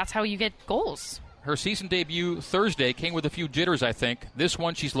 and that's how you get goals. Her season debut Thursday came with a few jitters, I think. This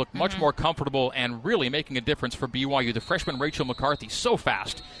one, she's looked much more comfortable and really making a difference for BYU. The freshman Rachel McCarthy, so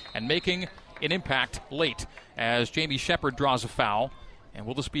fast and making an impact late as Jamie Shepard draws a foul. And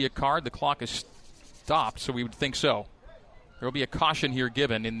will this be a card? The clock is stopped, so we would think so. There will be a caution here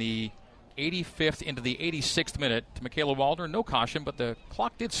given in the 85th into the 86th minute to Michaela Waldner. No caution, but the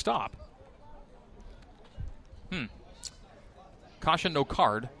clock did stop. Caution, no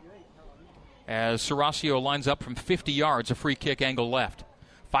card. As Saracio lines up from 50 yards, a free kick angle left.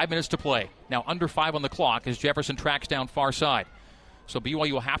 5 minutes to play. Now under 5 on the clock as Jefferson tracks down far side. So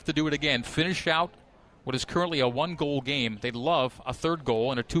BYU will have to do it again. Finish out what is currently a 1-goal game. They'd love a third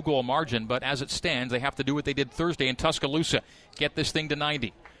goal and a 2-goal margin, but as it stands, they have to do what they did Thursday in Tuscaloosa. Get this thing to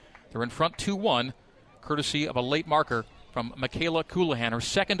 90. They're in front 2-1, courtesy of a late marker from Michaela Coulihan, her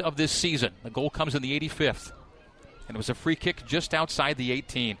second of this season. The goal comes in the 85th. And it was a free kick just outside the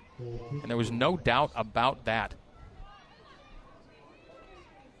 18. And there was no doubt about that.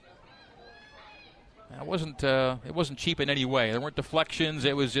 It wasn't cheap in any way. There weren't deflections.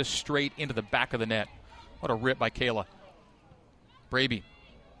 It was just straight into the back of the net. What a rip by Kayla. Braby,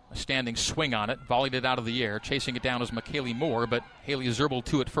 a standing swing on it, volleyed it out of the air. Chasing it down is McKaylee Moore, but Haley Zerbel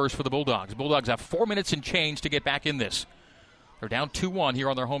to it first for the Bulldogs. Bulldogs have 4 minutes and change to get back in this. They're down 2-1 here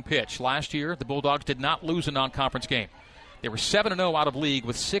on their home pitch. Last year, the Bulldogs did not lose a non-conference game. They were 7-0 out of league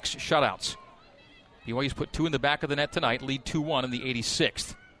with 6 shutouts. BYU's put 2 in the back of the net tonight, lead 2-1 in the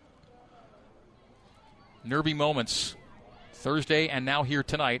 86th. Nervy moments Thursday and now here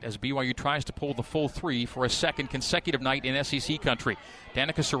tonight as BYU tries to pull the full 3 for a second consecutive night in SEC country.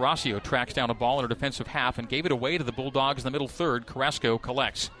 Danica Serasio tracks down a ball in her defensive half and gave it away to the Bulldogs in the middle third. Carrasco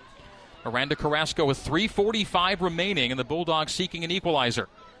collects. Miranda Carrasco with 3:45 remaining and the Bulldogs seeking an equalizer.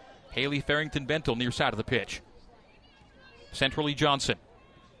 Haley Farrington-Bentel near side of the pitch. Centrally Johnson.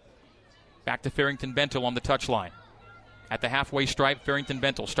 Back to Farrington-Bentel on the touchline. At the halfway stripe,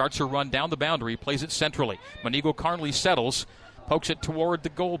 Farrington-Bentel starts her run down the boundary, plays it centrally. Manigo Carnley settles, pokes it toward the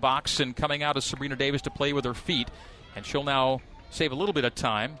goal box, and coming out is Sabrina Davis to play with her feet. And she'll now save a little bit of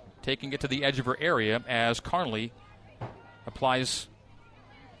time, taking it to the edge of her area as Carnley applies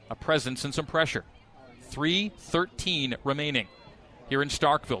a presence and some pressure. 3:13 remaining here in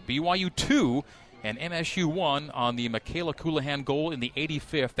Starkville. BYU 2 and MSU 1 on the Michaela Colohan goal in the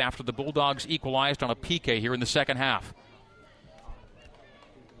 85th after the Bulldogs equalized on a PK here in the second half.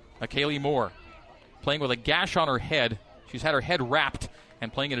 McKaylee Moore playing with a gash on her head. She's had her head wrapped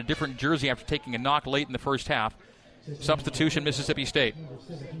and playing in a different jersey after taking a knock late in the first half. Substitution, Mississippi State.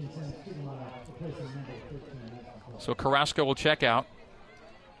 So Carrasco will check out.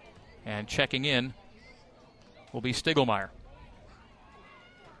 And checking in will be Stiegelmeier.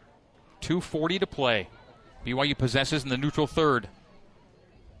 2:40 to play. BYU possesses in the neutral third.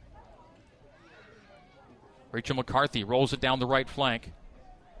 Rachel McCarthy rolls it down the right flank.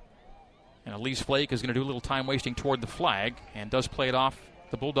 And Elise Flake is going to do a little time wasting toward the flag and does play it off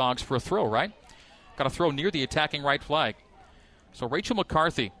the Bulldogs for a throw, right? Got a throw near the attacking right flag. So Rachel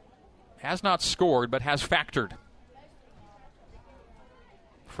McCarthy has not scored but has factored.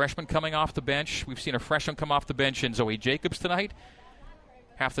 Freshman coming off the bench. We've seen a freshman come off the bench in Zoe Jacobs tonight.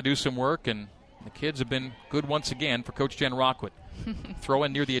 Have to do some work, and the kids have been good once again for Coach Jen Rockwood. Throw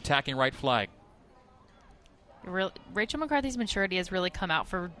in near the attacking right flag. Rachel McCarthy's maturity has really come out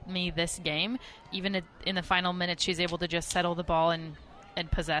for me this game. Even in the final minutes, she's able to just settle the ball and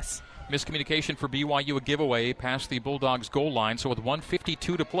possess. Miscommunication for BYU, a giveaway past the Bulldogs goal line. So with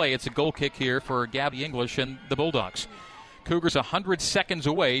 1:52 to play, it's a goal kick here for Gabby English and the Bulldogs. Cougars 100 seconds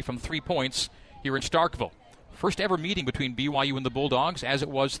away from 3 points here in Starkville. First ever meeting between BYU and the Bulldogs, as it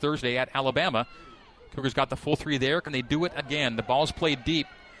was Thursday at Alabama. Cougars got the full 3 there. Can they do it again? The ball's played deep.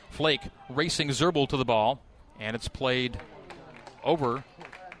 Flake racing Zerbel to the ball, and it's played over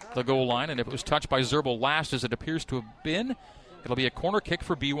the goal line. And if it was touched by Zerbel last, as it appears to have been, it'll be a corner kick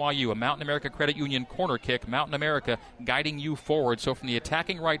for BYU, a Mountain America Credit Union corner kick. Mountain America guiding you forward. So from the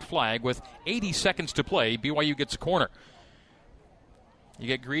attacking right flag, with 80 seconds to play, BYU gets a corner. You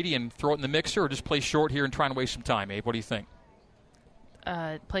get greedy and throw it in the mixer, or just play short here and try and waste some time, Abe? What do you think?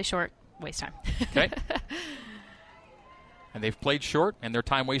 Play short, waste time. Okay. And they've played short, and they're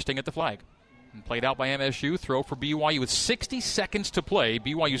time wasting at the flag. And played out by MSU. Throw for BYU with 60 seconds to play.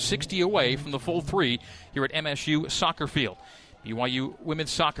 BYU 60 away from the full 3 here at MSU Soccer Field. BYU Women's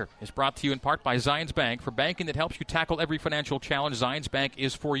Soccer is brought to you in part by Zions Bank. For banking that helps you tackle every financial challenge, Zions Bank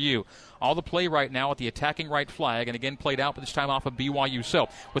is for you. All the play right now at the attacking right flag, and again played out, but this time off of BYU. So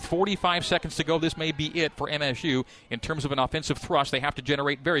with 45 seconds to go, this may be it for MSU. In terms of an offensive thrust, they have to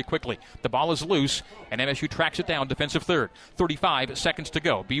generate very quickly. The ball is loose, and MSU tracks it down, defensive third. 35 seconds to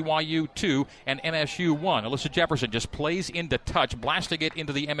go. BYU 2 and MSU 1. Alyssa Jefferson just plays into touch, blasting it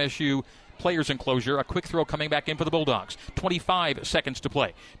into the MSU players enclosure. A quick throw coming back in for the Bulldogs. 25 seconds to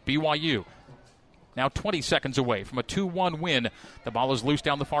play. BYU now 20 seconds away from a 2-1 win. The ball is loose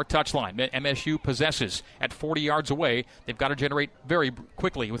down the far touchline. MSU possesses at 40 yards away. They've got to generate very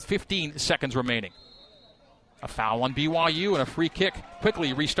quickly with 15 seconds remaining. A foul on BYU and a free kick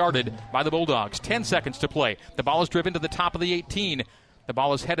quickly restarted by the Bulldogs. 10 seconds to play. The ball is driven to the top of the 18. The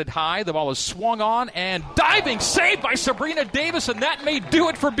ball is headed high. The ball is swung on and diving saved by Sabrina Davis, and that may do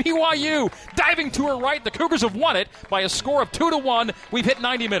it for BYU. Diving to her right. The Cougars have won it by a score of 2-1. We've hit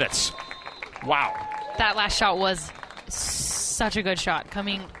 90 minutes. Wow. That last shot was such a good shot.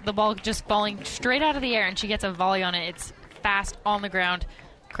 The ball just falling straight out of the air, and she gets a volley on it. It's fast on the ground.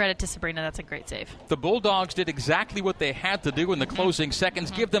 Credit to Sabrina. That's a great save. The Bulldogs did exactly what they had to do in the closing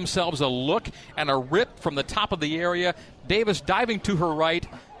seconds, give themselves a look and a rip from the top of the area. Davis diving to her right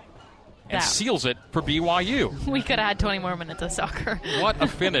and seals it for BYU. We could have had 20 more minutes of soccer. What a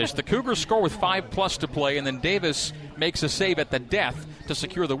finish. The Cougars score with 5+ to play, and then Davis makes a save at the death to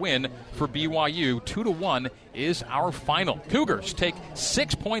secure the win for BYU. 2-1 is our final. Cougars take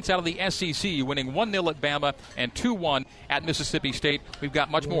 6 points out of the SEC, winning 1-0 at Bama and 2-1 at Mississippi State. We've got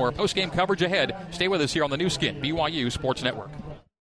much more post-game coverage ahead. Stay with us here on the new skin, BYU Sports Network.